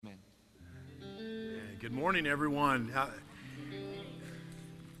Good morning, everyone.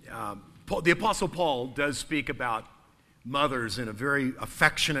 The Apostle Paul does speak about mothers in a very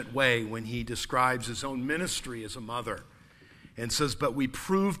affectionate way when he describes his own ministry as a mother, and says, "But we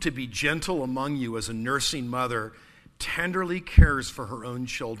prove to be gentle among you as a nursing mother tenderly cares for her own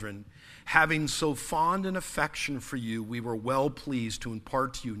children. Having so fond an affection for you, we were well pleased to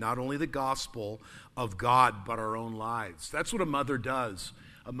impart to you not only the gospel of God, but our own lives." That's what a mother does.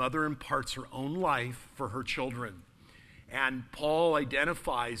 A mother imparts her own life for her children. And Paul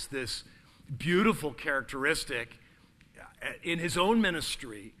identifies this beautiful characteristic in his own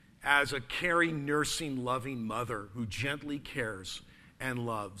ministry as a caring, nursing, loving mother who gently cares and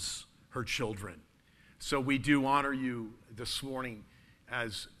loves her children. So we do honor you this morning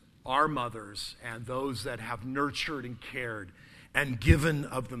as our mothers and those that have nurtured and cared and given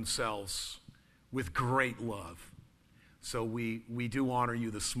of themselves with great love. So we do honor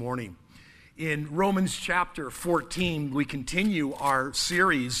you this morning. In Romans chapter 14, we continue our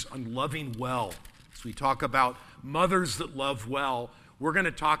series on loving well. As we talk about mothers that love well, we're going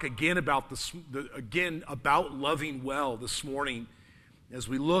to talk again about loving well this morning as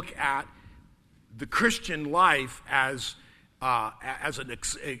we look at the Christian life as an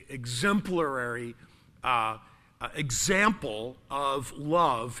exemplary example of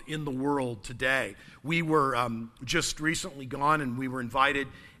love in the world today. We were just recently gone, and we were invited,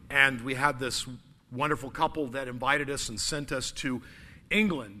 and we had this wonderful couple that invited us and sent us to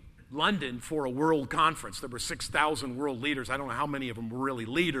England, London, for a world conference. There were 6,000 world leaders. I don't know how many of them were really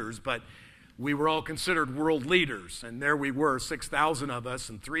leaders, but we were all considered world leaders, and there we were, 6,000 of us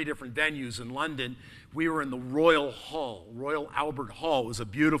in 3 different venues in London. We were in the Royal Albert Hall. It was a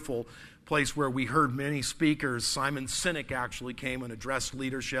beautiful place where we heard many speakers. Simon Sinek actually came and addressed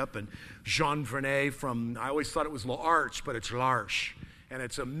leadership, and Jean Vernet from, I always thought it was L'Arche, but it's L'Arche, and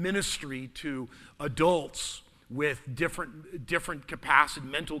it's a ministry to adults with different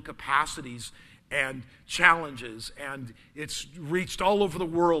mental capacities and challenges, and it's reached all over the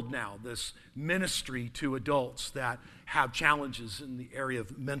world now, this ministry to adults that have challenges in the area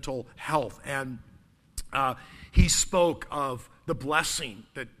of mental health. And he spoke of the blessing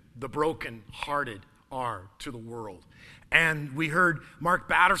that the brokenhearted are to the world. And we heard Mark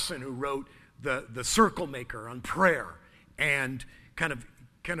Batterson, who wrote the Circle Maker on prayer and kind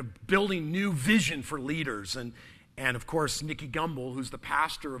of building new vision for leaders. And of course, Nicky Gumbel, who's the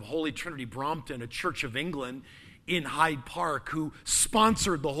pastor of Holy Trinity Brompton, a Church of England in Hyde Park, who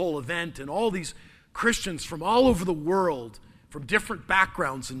sponsored the whole event. And all these Christians from all over the world, from different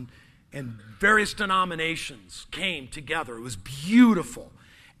backgrounds and various denominations came together. It was beautiful.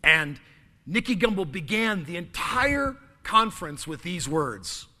 And Nicky Gumbel began the entire conference with these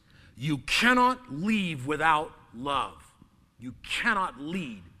words: "You cannot leave without love. You cannot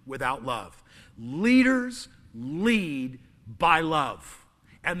lead without love. Leaders lead by love."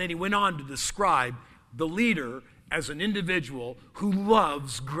 And then he went on to describe the leader as an individual who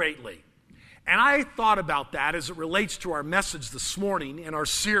loves greatly. And I thought about that as it relates to our message this morning in our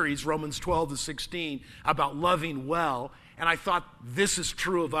series, Romans 12 to 16, about loving well. And I thought this is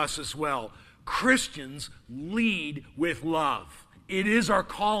true of us as well. Christians lead with love. It is our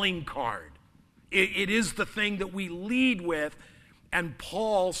calling card. It is the thing that we lead with. And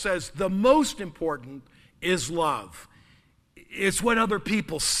Paul says the most important is love. It's what other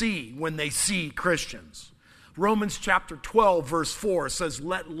people see when they see Christians. Romans chapter 12, verse 4 says,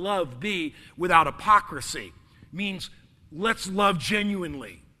 "Let love be without hypocrisy." Means let's love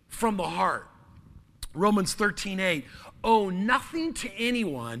genuinely from the heart. Romans 13:8, "Owe nothing to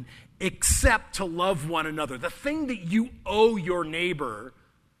anyone except to love one another." The thing that you owe your neighbor,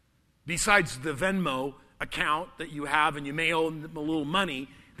 besides the Venmo account that you have, and you may owe them a little money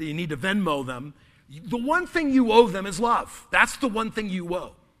that you need to Venmo them, the one thing you owe them is love. That's the one thing you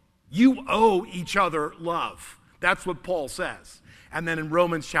owe. You owe each other love. That's what Paul says. And then in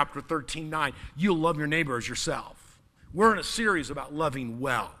Romans chapter 13:9, you'll love your neighbor as yourself. We're in a series about loving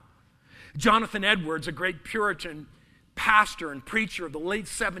well. Jonathan Edwards, a great Puritan pastor and preacher of the late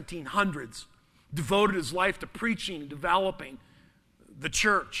 1700s, devoted his life to preaching and developing the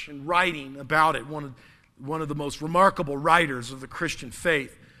church and writing about it. One of the most remarkable writers of the Christian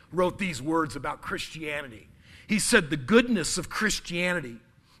faith wrote these words about Christianity. He said, "The goodness of Christianity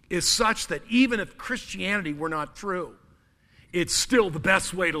is such that even if Christianity were not true, it's still the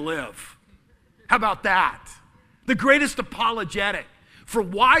best way to live." How about that? The greatest apologetic for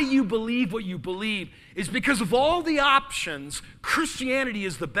why you believe what you believe is because of all the options. Christianity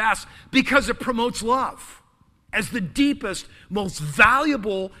is the best because it promotes love as the deepest, most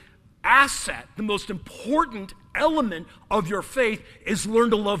valuable asset. The most important element of your faith is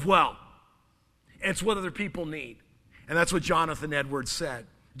learn to love well. It's what other people need. And that's what Jonathan Edwards said.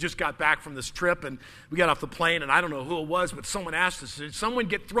 Just got back from this trip, and we got off the plane, and I don't know who it was, but someone asked us, did someone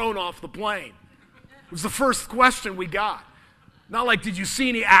get thrown off the plane? It was the first question we got. Not like, did you see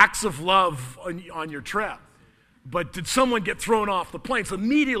any acts of love on your trip? But did someone get thrown off the plane? So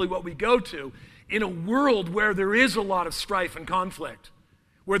immediately what we go to, in a world where there is a lot of strife and conflict,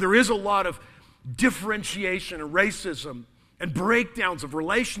 where there is a lot of differentiation and racism and breakdowns of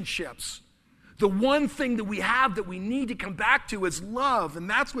relationships, the one thing that we have that we need to come back to is love, and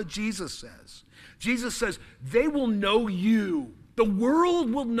that's what Jesus says. Jesus says, they will know you. The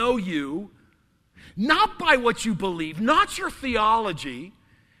world will know you, not by what you believe, not your theology,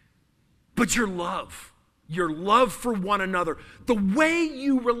 but your love for one another, the way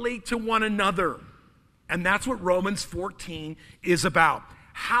you relate to one another. And that's what Romans 14 is about.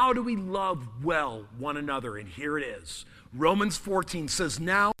 How do we love well one another? And here it is. Romans 14 says,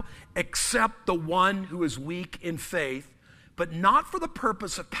 now accept the one who is weak in faith, but not for the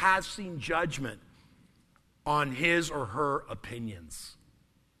purpose of passing judgment on his or her opinions.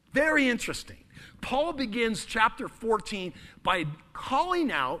 Very interesting. Paul begins chapter 14 by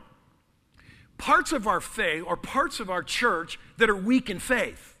calling out parts of our faith or parts of our church that are weak in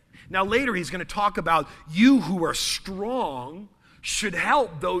faith. Now later he's going to talk about you who are strong should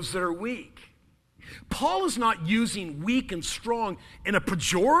help those that are weak. Paul is not using weak and strong in a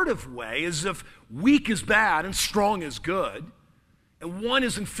pejorative way, as if weak is bad and strong is good, and one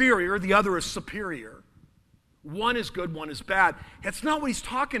is inferior, the other is superior. One is good, one is bad. That's not what he's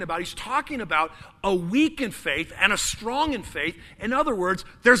talking about. He's talking about a weak in faith and a strong in faith. In other words,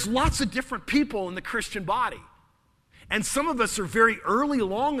 there's lots of different people in the Christian body. And some of us are very early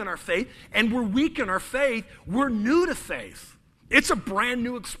along in our faith, and we're weak in our faith. We're new to faith. It's a brand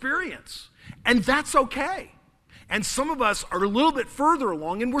new experience. And that's okay. And some of us are a little bit further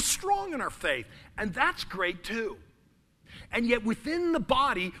along and we're strong in our faith. And that's great too. And yet within the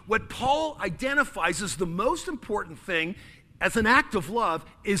body, what Paul identifies as the most important thing as an act of love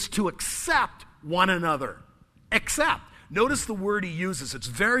is to accept one another. Accept. Notice the word he uses. It's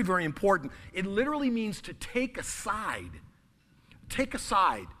very, very important. It literally means to take aside. Take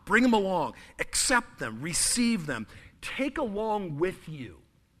aside. Bring them along. Accept them. Receive them. Take along with you.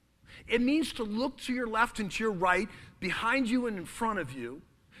 It means to look to your left and to your right, behind you and in front of you,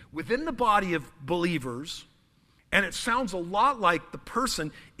 within the body of believers, and it sounds a lot like the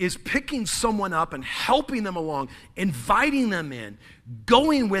person is picking someone up and helping them along, inviting them in,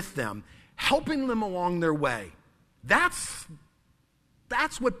 going with them, helping them along their way. That's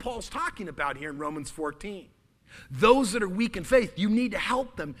what Paul's talking about here in Romans 14. Those that are weak in faith, you need to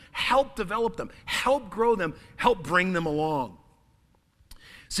help them, help develop them, help grow them, help bring them along.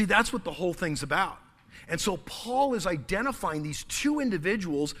 See, that's what the whole thing's about. And so Paul is identifying these two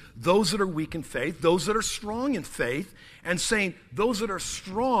individuals, those that are weak in faith, those that are strong in faith, and saying those that are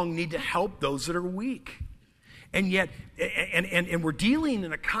strong need to help those that are weak. And yet, and we're dealing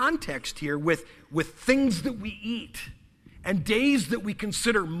in a context here with things that we eat and days that we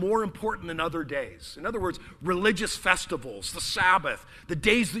consider more important than other days. In other words, religious festivals, the Sabbath, the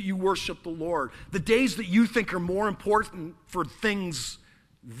days that you worship the Lord, the days that you think are more important for things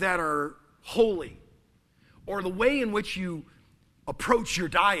that are holy, or the way in which you approach your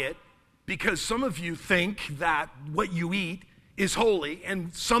diet, because some of you think that what you eat is holy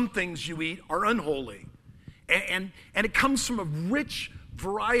and some things you eat are unholy. And it comes from a rich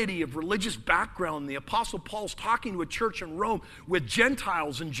variety of religious background. The Apostle Paul's talking to a church in Rome with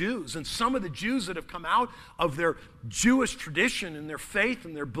Gentiles and Jews, and some of the Jews that have come out of their Jewish tradition and their faith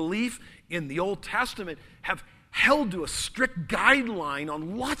and their belief in the Old Testament have held to a strict guideline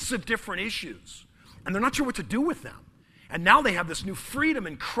on lots of different issues, and they're not sure what to do with them. And now they have this new freedom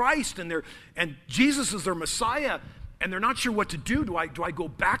in Christ, and Jesus is their Messiah, and they're not sure what to do. Do I go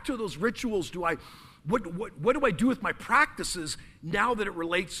back to those rituals? What do I do with my practices now as it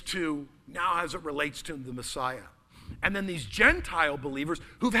relates to the Messiah? And then these Gentile believers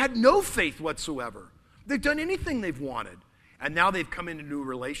who've had no faith whatsoever. They've done anything they've wanted. And now they've come into a new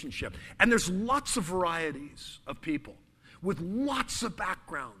relationship. And there's lots of varieties of people with lots of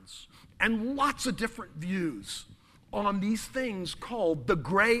backgrounds and lots of different views on these things called the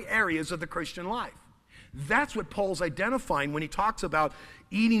gray areas of the Christian life. That's what Paul's identifying when he talks about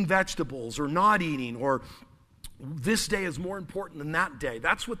eating vegetables or not eating, or this day is more important than that day.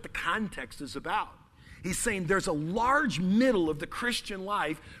 That's what the context is about. He's saying there's a large middle of the Christian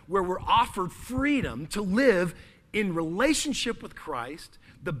life where we're offered freedom to live in relationship with Christ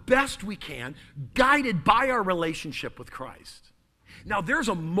the best we can, guided by our relationship with Christ. Now, there's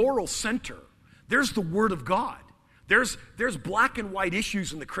a moral center. There's the Word of God. There's black and white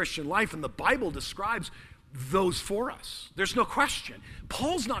issues in the Christian life, and the Bible describes those for us. There's no question.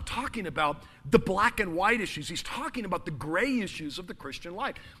 Paul's not talking about the black and white issues. He's talking about the gray issues of the Christian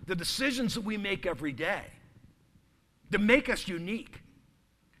life, the decisions that we make every day that make us unique,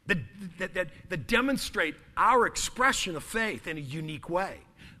 that demonstrate our expression of faith in a unique way,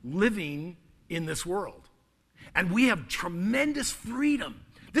 living in this world. And we have tremendous freedom.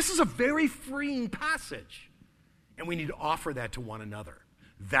 This is a very freeing passage, and we need to offer that to one another.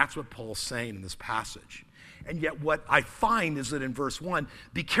 That's what Paul's saying in this passage. And yet what I find is that in verse 1,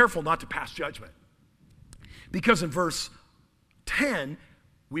 be careful not to pass judgment. Because in verse 10,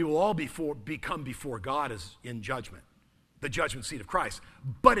 we will all become before God as in judgment, the judgment seat of Christ.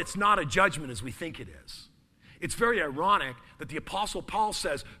 But it's not a judgment as we think it is. It's very ironic that the Apostle Paul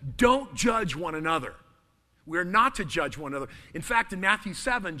says, don't judge one another. We're not to judge one another. In fact, in Matthew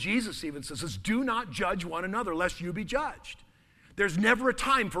 7, Jesus even says, do not judge one another lest you be judged. There's never a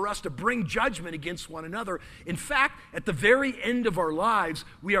time for us to bring judgment against one another. In fact, at the very end of our lives,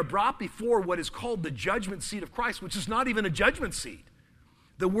 we are brought before what is called the judgment seat of Christ, which is not even a judgment seat.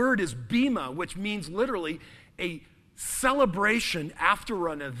 The word is bema, which means literally a celebration after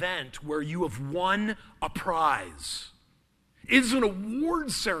an event where you have won a prize. It's an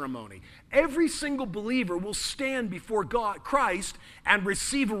award ceremony. Every single believer will stand before God, Christ, and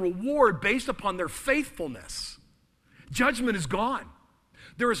receive a reward based upon their faithfulness. Judgment is gone.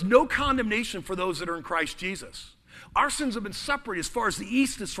 There is no condemnation for those that are in Christ Jesus. Our sins have been separated as far as the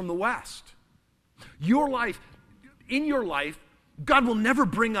east is from the west. In your life, God will never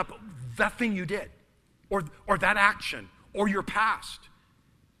bring up that thing you did, or that action, or your past.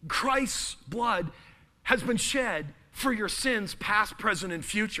 Christ's blood has been shed for your sins, past, present, and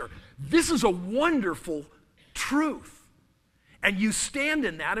future. This is a wonderful truth. And you stand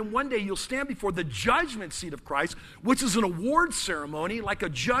in that, and one day you'll stand before the judgment seat of Christ, which is an award ceremony, like a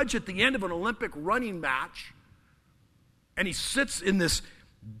judge at the end of an Olympic running match. And he sits in this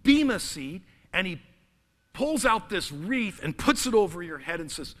bema seat, and he pulls out this wreath and puts it over your head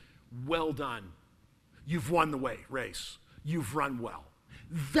and says, well done. You've won the race. You've run well.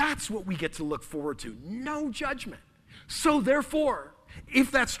 That's what we get to look forward to. No judgment. So therefore,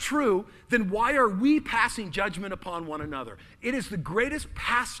 if that's true, then why are we passing judgment upon one another? It is the greatest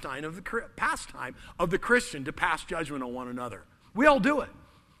pastime of the Christian to pass judgment on one another. We all do it.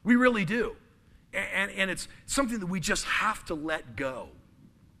 We really do. And it's something that we just have to let go.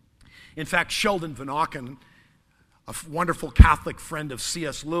 In fact, Sheldon Van Auken, a wonderful Catholic friend of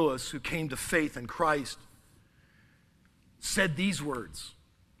C.S. Lewis who came to faith in Christ, said these words: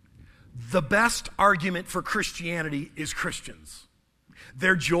 the best argument for Christianity is Christians.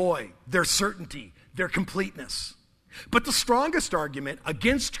 Their joy, their certainty, their completeness. But the strongest argument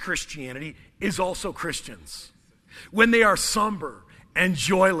against Christianity is also Christians. When they are somber and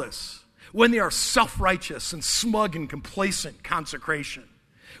joyless, when they are self-righteous and smug and complacent consecration,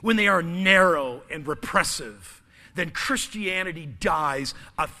 when they are narrow and repressive, then Christianity dies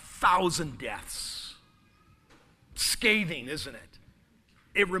 1,000 deaths. Scathing, isn't it?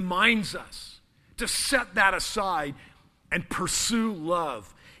 It reminds us to set that aside and pursue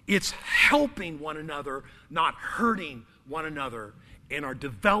love. It's helping one another, not hurting one another in our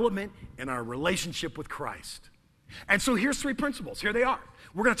development and our relationship with Christ. And so here's 3 principles. Here they are.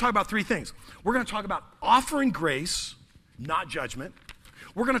 We're going to talk about 3 things. We're going to talk about offering grace, not judgment.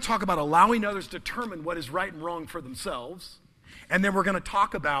 We're going to talk about allowing others to determine what is right and wrong for themselves. And then we're going to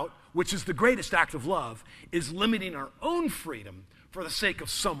talk about, which is the greatest act of love, is limiting our own freedom for the sake of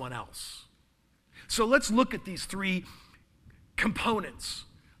someone else. So let's look at these 3 components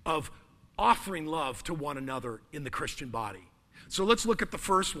of offering love to one another in the Christian body. So let's look at the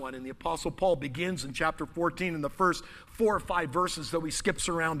first one. And the Apostle Paul begins in chapter 14 in the first 4 or 5 verses, though he skips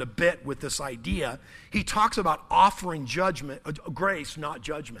around a bit with this idea. He talks about offering grace, not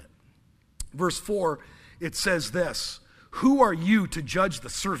judgment. Verse 4, it says this: who are you to judge the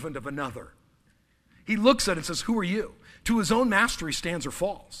servant of another? He looks at it and says, who are you? To his own master he stands or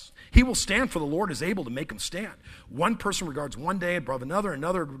falls. He will stand, for the Lord is able to make him stand. One person regards one day above another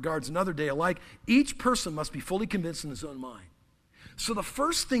regards another day alike. Each person must be fully convinced in his own mind. So the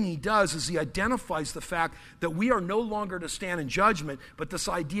first thing he does is he identifies the fact that we are no longer to stand in judgment, but this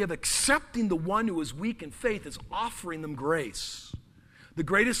idea of accepting the one who is weak in faith is offering them grace. The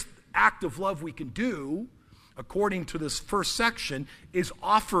greatest act of love we can do, according to this first section, is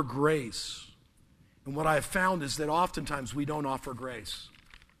offer grace. And what I have found is that oftentimes we don't offer grace.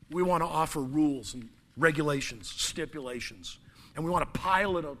 We want to offer rules and regulations, stipulations, and we want to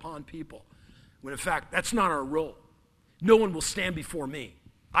pile it upon people, when in fact, that's not our role. No one will stand before me.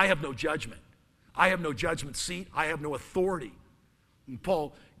 I have no judgment. I have no judgment seat. I have no authority. And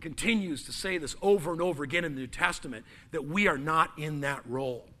Paul continues to say this over and over again in the New Testament, that we are not in that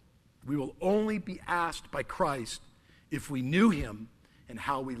role. We will only be asked by Christ if we knew him and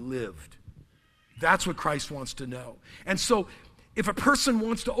how we lived. That's what Christ wants to know. And so if a person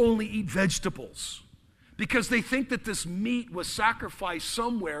wants to only eat vegetables because they think that this meat was sacrificed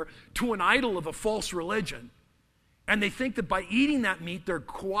somewhere to an idol of a false religion, and they think that by eating that meat, they're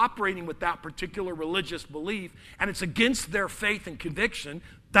cooperating with that particular religious belief, and it's against their faith and conviction,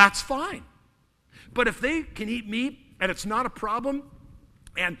 that's fine. But if they can eat meat and it's not a problem,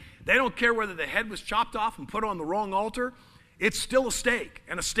 and they don't care whether the head was chopped off and put on the wrong altar, it's still a steak,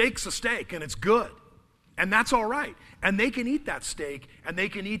 and a steak's a steak, and it's good. And that's all right. And they can eat that steak, and they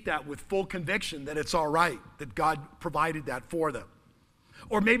can eat that with full conviction that it's all right, that God provided that for them.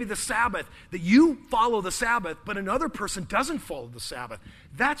 Or maybe the Sabbath, that you follow the Sabbath, but another person doesn't follow the Sabbath.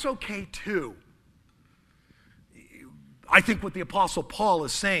 That's okay too. I think what the Apostle Paul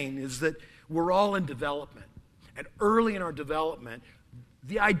is saying is that we're all in development. And early in our development,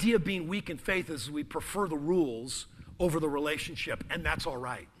 the idea of being weak in faith is we prefer the rules over the relationship, and that's all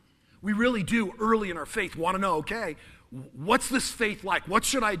right. We really do, early in our faith, want to know, okay, what's this faith like? What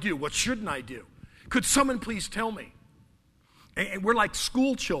should I do? What shouldn't I do? Could someone please tell me? And we're like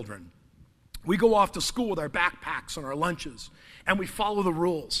school children. We go off to school with our backpacks and our lunches, and we follow the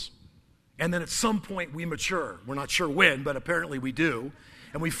rules. And then at some point we mature. We're not sure when, but apparently we do.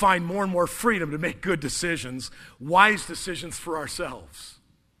 And we find more and more freedom to make good decisions, wise decisions for ourselves.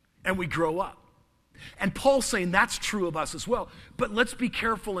 And we grow up. And Paul's saying that's true of us as well. But let's be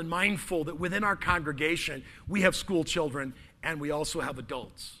careful and mindful that within our congregation, we have school children and we also have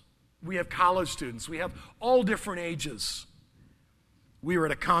adults. We have college students. We have all different ages. We were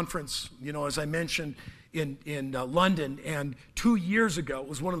at a conference, as I mentioned, in London, and 2 years ago, it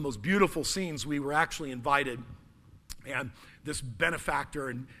was one of the most beautiful scenes. We were actually invited, and this benefactor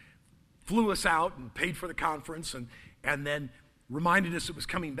and flew us out and paid for the conference, and then reminded us it was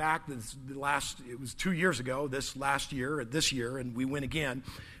coming back. It was 2 years ago, this year, and we went again.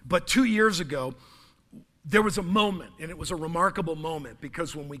 But 2 years ago, there was a moment, and it was a remarkable moment,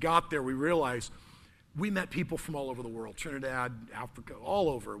 because when we got there, we realized we met people from all over the world, Trinidad, Africa, all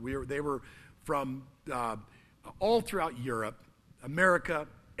over. They were from all throughout Europe, America,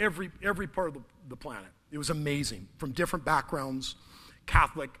 every part of the planet. It was amazing, from different backgrounds,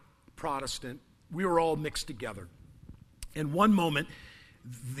 Catholic, Protestant. We were all mixed together. In one moment,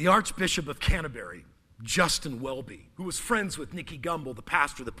 the Archbishop of Canterbury, Justin Welby, who was friends with Nicky Gumbel, the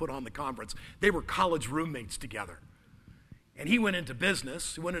pastor that put on the conference, they were college roommates together. And he went into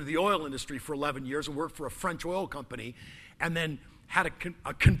business. He went into the oil industry for 11 years and worked for a French oil company, and then had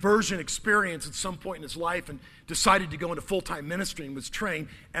a conversion experience at some point in his life and decided to go into full-time ministry and was trained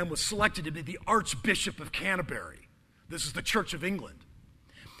and was selected to be the Archbishop of Canterbury. This is the Church of England.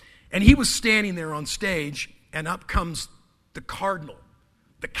 And he was standing there on stage, and up comes the Cardinal,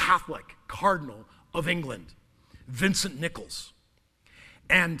 the Catholic Cardinal of England, Vincent Nichols.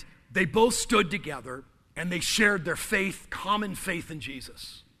 And they both stood together, and they shared their faith, common faith in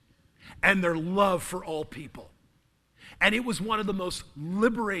Jesus, and their love for all people. And it was one of the most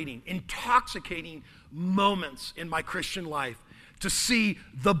liberating, intoxicating moments in my Christian life to see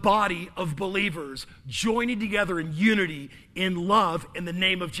the body of believers joining together in unity, in love, in the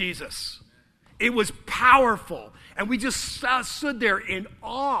name of Jesus. It was powerful. And we just stood there in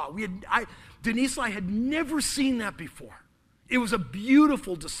awe. Denise and I had never seen that before. It was a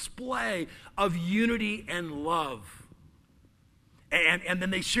beautiful display of unity and love. And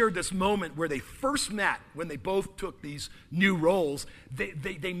then they shared this moment where they first met, when they both took these new roles.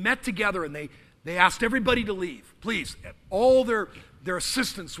 They met together, and they asked everybody to leave. Please, all their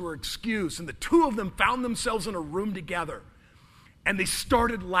assistants were excused, and the two of them found themselves in a room together. And they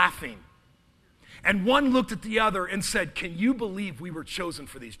started laughing. And one looked at the other and said, "Can you believe we were chosen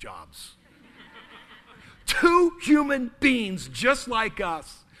for these jobs?" Two human beings just like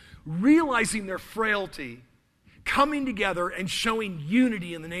us, realizing their frailty, coming together and showing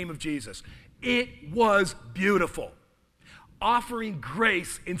unity in the name of Jesus. It was beautiful. Offering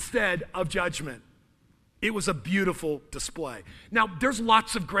grace instead of judgment. It was a beautiful display. Now, there's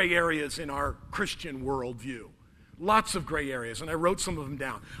lots of gray areas in our Christian worldview. Lots of gray areas, and I wrote some of them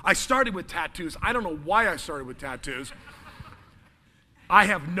down. I started with tattoos. I don't know why I started with tattoos. I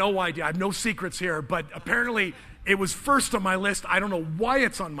have no idea. I have no secrets here, but apparently it was first on my list. I don't know why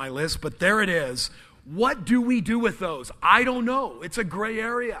it's on my list, but there it is. What do we do with those? I don't know. It's a gray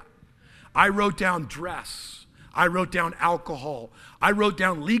area. I wrote down dress. I wrote down alcohol. I wrote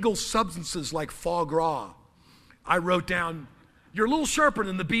down legal substances like foie gras. I wrote down You're a little sharper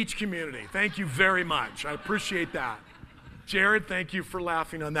than the beach community. Thank you very much. I appreciate that. Jared, thank you for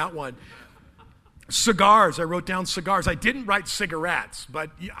laughing on that one. Cigars. I wrote down cigars. I didn't write cigarettes,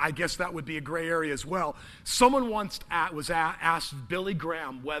 but I guess that would be a gray area as well. Someone once asked Billy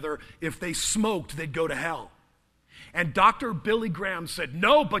Graham whether if they smoked, they'd go to hell. And Dr. Billy Graham said,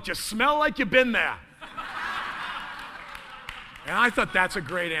 no, but you smell like you've been there. And I thought that's a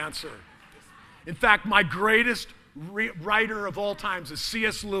great answer. In fact, my greatest writer of all times is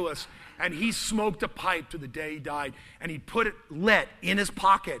C.S. Lewis, and he smoked a pipe to the day he died, and he put it lit in his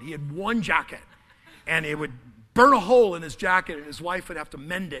pocket. He had one jacket, and it would burn a hole in his jacket, and his wife would have to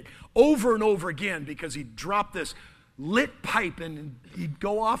mend it over and over again because he'd drop this lit pipe, and he'd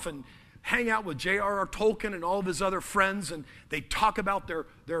go off and hang out with J.R.R. Tolkien and all of his other friends, and they'd talk about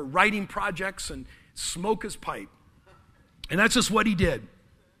their writing projects and smoke his pipe. And that's just what he did.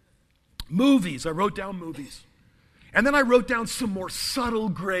 Movies. I wrote down movies. And then I wrote down some more subtle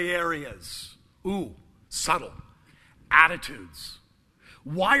gray areas. Ooh, subtle. Attitudes.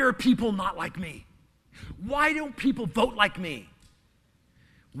 Why are people not like me? Why don't people vote like me?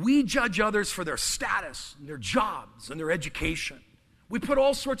 We judge others for their status, and their jobs, and their education. We put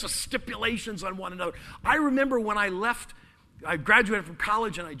all sorts of stipulations on one another. I remember when I graduated from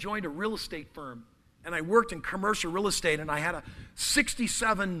college and I joined a real estate firm. And I worked in commercial real estate, and I had a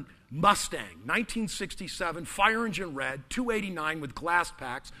 67 Mustang, 1967, fire engine red, 289 with glass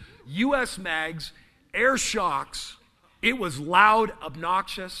packs, U.S. mags, air shocks. It was loud,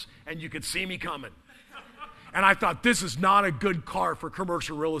 obnoxious, and you could see me coming. And I thought, this is not a good car for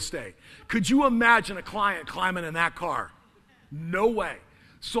commercial real estate. Could you imagine a client climbing in that car? No way.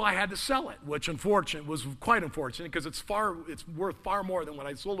 So I had to sell it, which was quite unfortunate because it's worth far more than what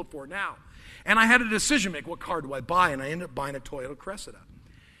I sold it for now. And I had a decision to make, what car do I buy? And I ended up buying a Toyota Cressida.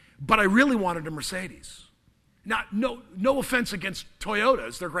 But I really wanted a Mercedes. Now, no offense against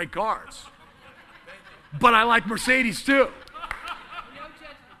Toyotas, they're great cars. But I like Mercedes too.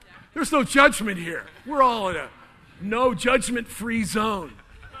 There's no judgment here. We're all in a no judgment-free zone.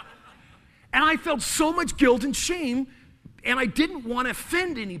 And I felt so much guilt and shame, and I didn't want to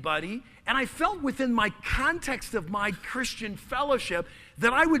offend anybody, and I felt within my context of my Christian fellowship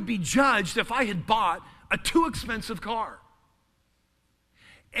that I would be judged if I had bought a too expensive car.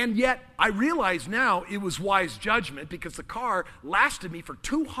 And yet, I realize now it was wise judgment because the car lasted me for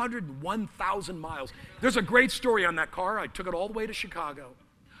 201,000 miles. There's a great story on that car. I took it all the way to Chicago.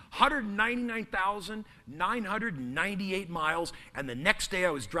 199,998 miles, and the next day I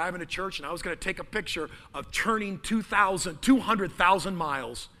was driving to church and I was going to take a picture of turning 200,000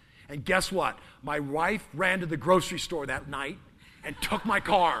 miles. And guess what? My wife ran to the grocery store that night and took my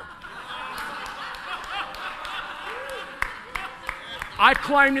car. I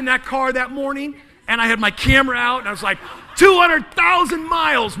climbed in that car that morning and I had my camera out and I was like, 200,000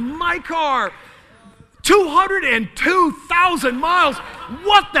 miles, my car. 202,000 miles.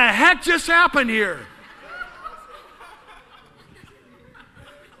 What the heck just happened here?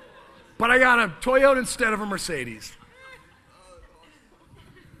 But I got a Toyota instead of a Mercedes.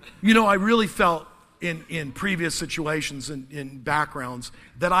 You know, I really felt in previous situations and in backgrounds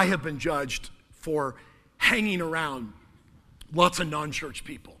that I have been judged for hanging around lots of non-church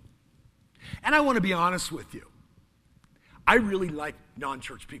people. And I want to be honest with you. I really like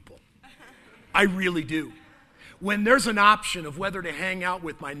non-church people. I really do. When there's an option of whether to hang out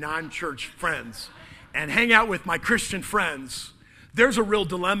with my non-church friends and hang out with my Christian friends, there's a real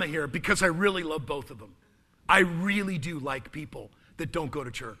dilemma here because I really love both of them. I really do like people that don't go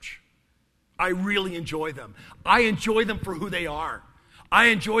to church. I really enjoy them. I enjoy them for who they are. I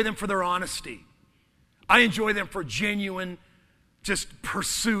enjoy them for their honesty. I enjoy them for genuine just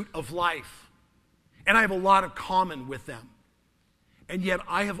pursuit of life. And I have a lot of common with them. And yet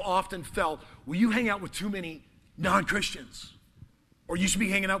I have often felt, well, you hang out with too many non-Christians. Or you should be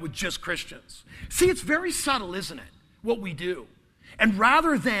hanging out with just Christians. See, it's very subtle, isn't it, what we do? And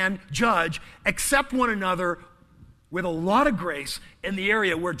rather than judge, accept one another with a lot of grace in the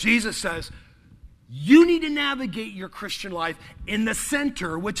area where Jesus says, you need to navigate your Christian life in the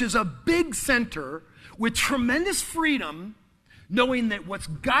center, which is a big center, with tremendous freedom, knowing that what's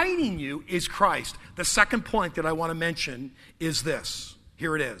guiding you is Christ. The second point that I want to mention is this.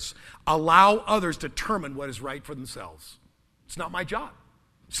 Here it is. Allow others to determine what is right for themselves. It's not my job.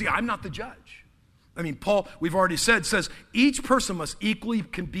 See, I'm not the judge. I mean, Paul, we've already says each person must equally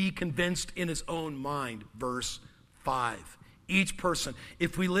be convinced in his own mind. Verse 5. Each person.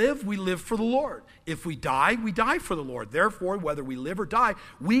 If we live for the Lord. If we die for the Lord. Therefore, whether we live or die,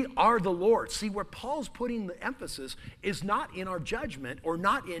 we are the Lord. See, where Paul's putting the emphasis is not in our judgment or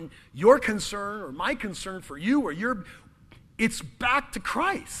not in your concern or my concern for you or your. it's back to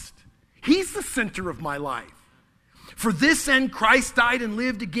Christ. He's the center of my life. For this end Christ died and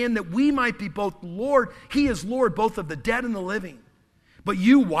lived again, that we might be both Lord. He is Lord both of the dead and the living. But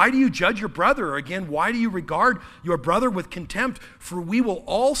you, why do you judge your brother? Or again, why do you regard your brother with contempt? For we will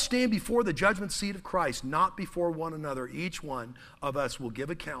all stand before the judgment seat of Christ, not before one another. Each one of us will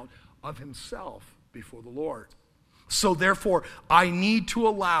give account of himself before the Lord. So therefore, I need to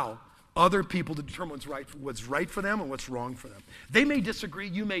allow other people to determine what's right for them and what's wrong for them. They may disagree,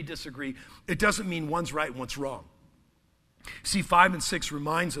 you may disagree. It doesn't mean one's right and one's wrong. See, 5 and 6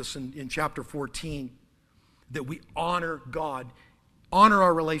 reminds us in chapter 14 that we honor God, honor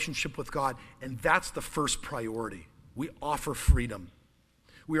our relationship with God, and that's the first priority. We offer freedom.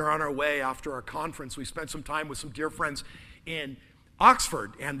 We are on our way after our conference. We spent some time with some dear friends in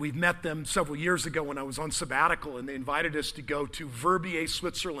Oxford, and we've met them several years ago when I was on sabbatical, and they invited us to go to Verbier,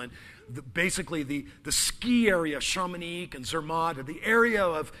 Switzerland, basically the ski area, Chamonix and Zermatt, the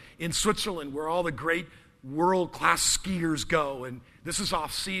area in Switzerland where all the great world-class skiers go. And this is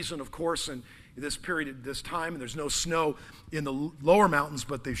off-season, of course, and this period, this time, and there's no snow in the lower mountains,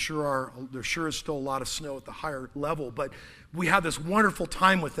 but there sure is still a lot of snow at the higher level. But we had this wonderful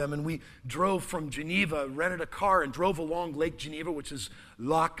time with them, and we drove from Geneva, rented a car, and drove along Lake Geneva, which is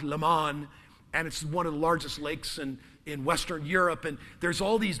Lac Léman, and it's one of the largest lakes in Western Europe. And there's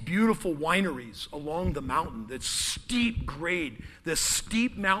all these beautiful wineries along the mountain, this steep grade, this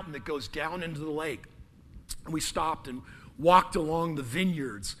steep mountain that goes down into the lake. And we stopped and walked along the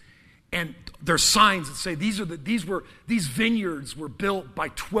vineyards, and there's signs that say these vineyards were built by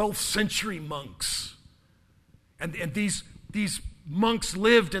 12th century monks, and these monks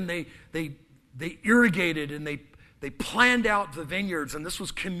lived, and they irrigated, and they planned out the vineyards, and this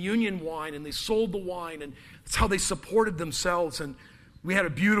was communion wine, and they sold the wine, and that's how they supported themselves. And we had a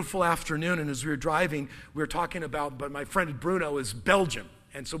beautiful afternoon, and as we were driving, we were talking about, but my friend Bruno is Belgian.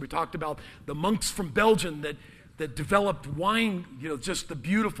 And so we talked about the monks from Belgium that developed wine, just the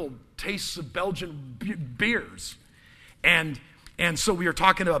beautiful tastes of Belgian beers. And so we were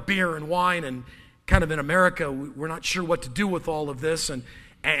talking about beer and wine, and kind of in America, we're not sure what to do with all of this. And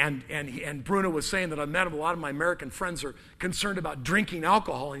Bruno was saying that I met him, a lot of my American friends are concerned about drinking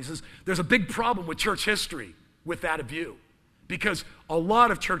alcohol. And he says, there's a big problem with church history with that view. Because a lot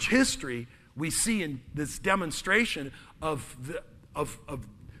of church history we see in this demonstration of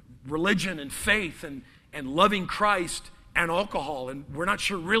religion and faith and loving Christ and alcohol, and we're not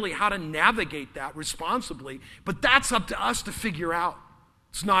sure really how to navigate that responsibly, but that's up to us to figure out.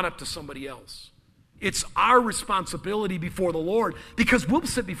 It's not up to somebody else. It's our responsibility before the Lord, because we'll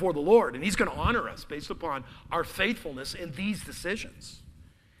sit before the Lord, and he's going to honor us based upon our faithfulness in these decisions.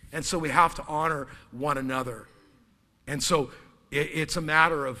 And so we have to honor one another. And so it's a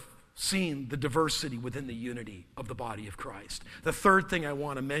matter of seeing the diversity within the unity of the body of Christ. The third thing I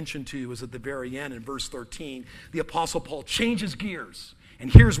want to mention to you is at the very end in verse 13, the Apostle Paul changes gears,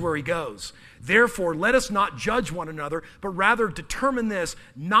 and here's where he goes. Therefore, let us not judge one another, but rather determine this,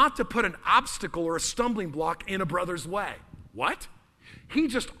 not to put an obstacle or a stumbling block in a brother's way. What? He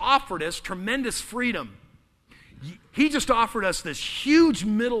just offered us tremendous freedom. He just offered us this huge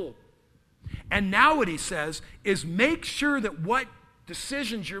middle. And now what he says is make sure that what the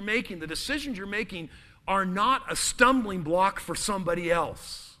decisions you're making are not a stumbling block for somebody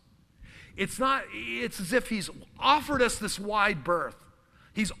else. It's as if he's offered us this wide berth.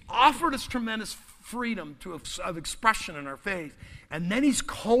 He's offered us tremendous freedom of expression in our faith, and then he's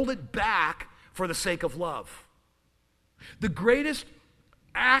called it back for the sake of love. The greatest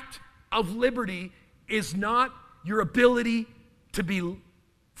act of liberty is not your ability to be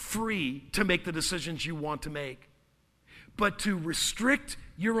free to make the decisions you want to make, but to restrict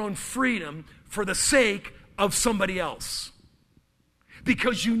your own freedom for the sake of somebody else.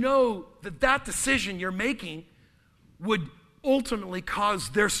 Because you know that decision you're making would ultimately cause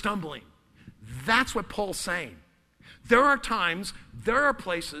their stumbling. That's what Paul's saying. There are times, there are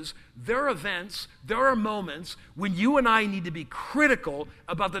places, there are events, there are moments when you and I need to be critical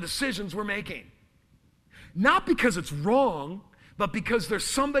about the decisions we're making. Not because it's wrong, but because there's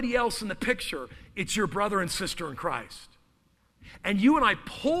somebody else in the picture. It's your brother and sister in Christ. And you and I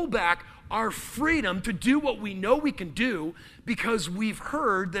pull back our freedom to do what we know we can do because we've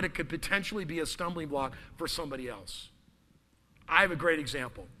heard that it could potentially be a stumbling block for somebody else. I have a great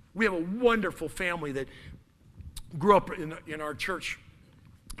example. We have a wonderful family that grew up in our church,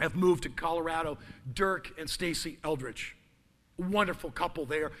 have moved to Colorado, Dirk and Stacy Eldridge. A wonderful couple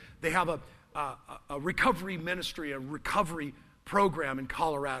there. They have a recovery ministry, a recovery program in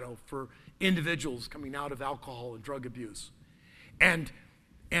Colorado for individuals coming out of alcohol and drug abuse. And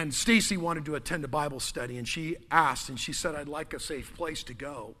And Stacy wanted to attend a Bible study, and she asked, and she said, I'd like a safe place to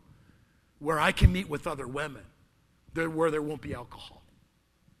go where I can meet with other women, where there won't be alcohol.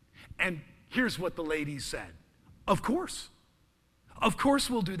 And here's what the ladies said. Of course. Of course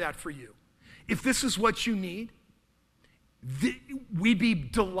we'll do that for you. If this is what you need, we'd be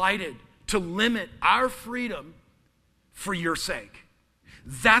delighted to limit our freedom for your sake.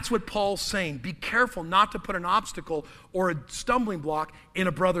 That's what Paul's saying. Be careful not to put an obstacle or a stumbling block in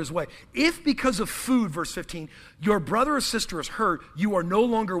a brother's way. If because of food, verse 15, your brother or sister is hurt, you are no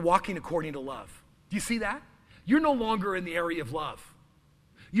longer walking according to love. Do you see that? You're no longer in the area of love.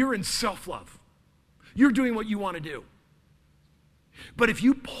 You're in self-love. You're doing what you want to do. But if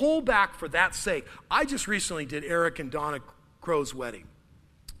you pull back for that sake, I just recently did Eric and Donna Crow's wedding.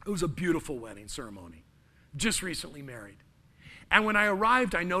 It was a beautiful wedding ceremony. Just recently married. And when I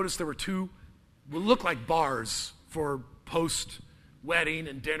arrived, I noticed there were two, what looked like bars for post-wedding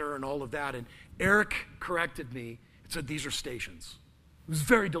and dinner and all of that. And Eric corrected me and said, these are stations. It was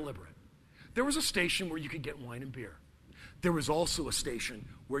very deliberate. There was a station where you could get wine and beer. There was also a station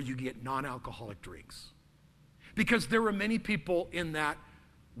where you could get non-alcoholic drinks. Because there were many people in that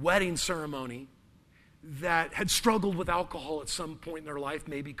wedding ceremony that had struggled with alcohol at some point in their life,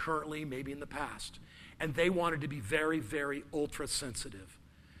 maybe currently, maybe in the past. And they wanted to be very, very ultra sensitive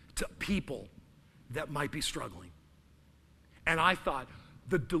to people that might be struggling. And I thought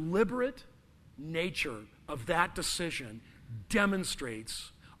the deliberate nature of that decision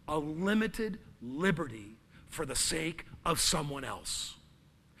demonstrates a limited liberty for the sake of someone else.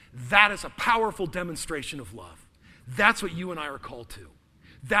 That is a powerful demonstration of love. That's what you and I are called to.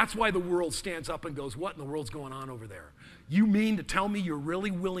 That's why the world stands up and goes, what in the world's going on over there? You mean to tell me you're really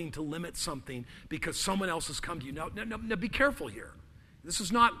willing to limit something because someone else has come to you? No, be careful here. This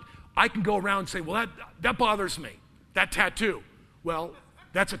is not, I can go around and say, well, that bothers me. That tattoo. Well,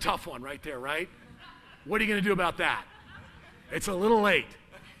 that's a tough one right there, right? What are you going to do about that? It's a little late.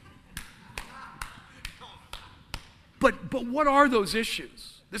 But what are those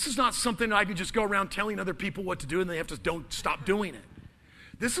issues? This is not something I can just go around telling other people what to do and they have to don't stop doing it.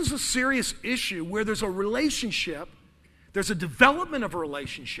 This is a serious issue where there's a relationship, there's a development of a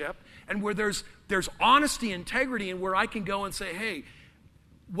relationship, and where there's honesty, integrity, and where I can go and say, hey,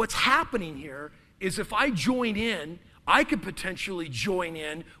 what's happening here is if I join in, I could potentially join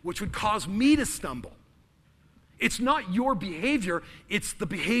in, which would cause me to stumble. It's not your behavior, it's the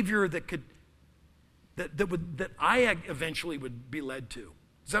behavior that I eventually would be led to.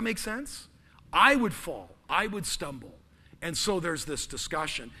 Does that make sense? I would fall, I would stumble. And so there's this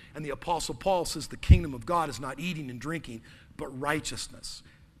discussion. And the Apostle Paul says the kingdom of God is not eating and drinking, but righteousness,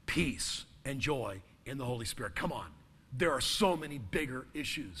 peace, and joy in the Holy Spirit. Come on. There are so many bigger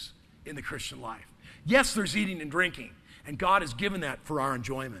issues in the Christian life. Yes, there's eating and drinking, and God has given that for our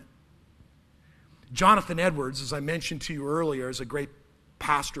enjoyment. Jonathan Edwards, as I mentioned to you earlier, is a great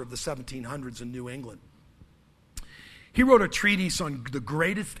pastor of the 1700s in New England. He wrote a treatise on the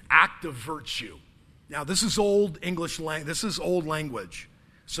greatest act of virtue. Now, this is old English language. This is old language.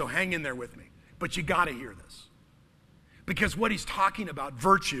 So hang in there with me. But you got to hear this. Because what he's talking about,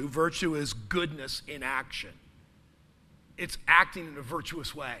 virtue is goodness in action. It's acting in a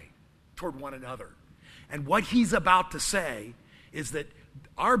virtuous way toward one another. And what he's about to say is that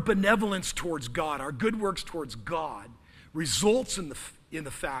our benevolence towards God, our good works towards God, results in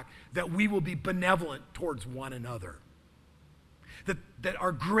the fact that we will be benevolent towards one another. That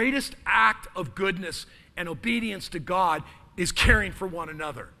our greatest act of goodness and obedience to God is caring for one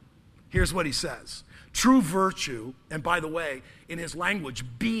another. Here's what he says. True virtue, and by the way, in his language,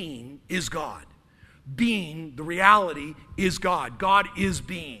 being is God. Being, the reality, is God. God is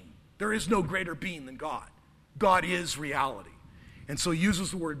being. There is no greater being than God. God is reality. And so he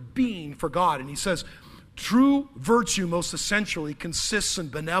uses the word being for God. And he says, true virtue most essentially consists in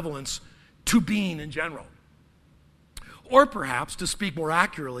benevolence to being in general. Or perhaps, to speak more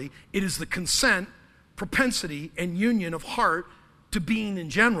accurately, it is the consent, propensity, and union of heart to being in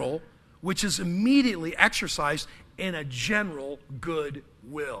general, which is immediately exercised in a general good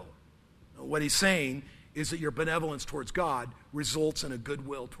will. What he's saying is that your benevolence towards God results in a good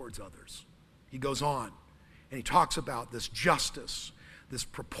will towards others. He goes on, and he talks about this justice, this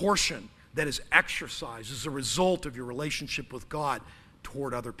proportion that is exercised as a result of your relationship with God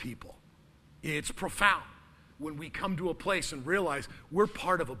toward other people. It's profound when we come to a place and realize we're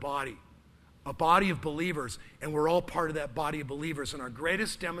part of a body of believers, and we're all part of that body of believers. And our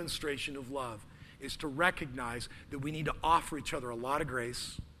greatest demonstration of love is to recognize that we need to offer each other a lot of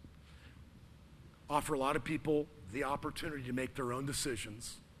grace, offer a lot of people the opportunity to make their own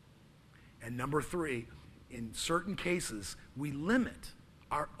decisions. And number 3, in certain cases, we limit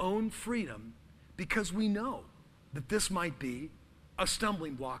our own freedom because we know that this might be a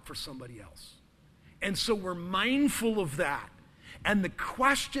stumbling block for somebody else. And so we're mindful of that. And the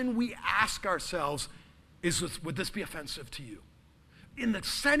question we ask ourselves is, would this be offensive to you? In the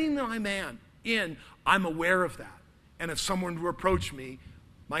setting that I'm in, I'm aware of that. And if someone were to approach me,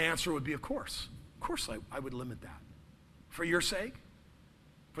 my answer would be, of course. Of course I would limit that. For your sake,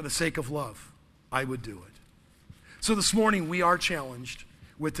 for the sake of love, I would do it. So this morning we are challenged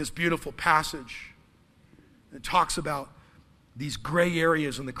with this beautiful passage that talks about these gray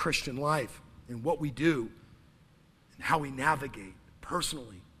areas in the Christian life and what we do and how we navigate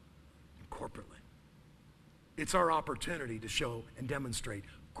personally and corporately. It's our opportunity to show and demonstrate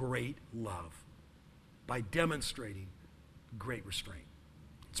great love by demonstrating great restraint.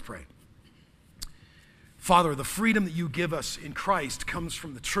 Let's pray. Father, the freedom that you give us in Christ comes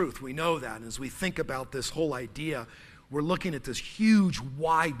from the truth. We know that. And as we think about this whole idea, we're looking at this huge,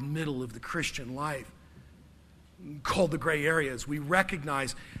 wide middle of the Christian life called the gray areas. We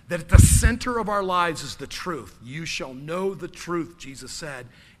recognize that at the center of our lives is the truth. You shall know the truth, Jesus said,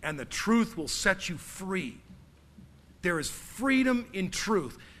 and the truth will set you free. There is freedom in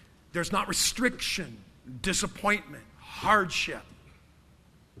truth. There's not restriction, disappointment, hardship,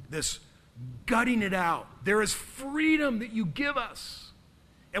 this gutting it out. There is freedom that you give us.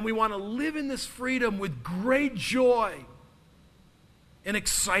 And we want to live in this freedom with great joy and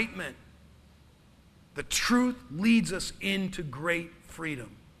excitement. The truth leads us into great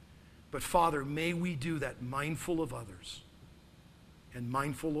freedom. But Father, may we do that mindful of others and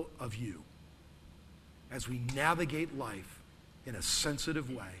mindful of you as we navigate life in a sensitive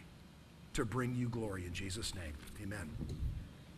way to bring you glory in Jesus' name. Amen.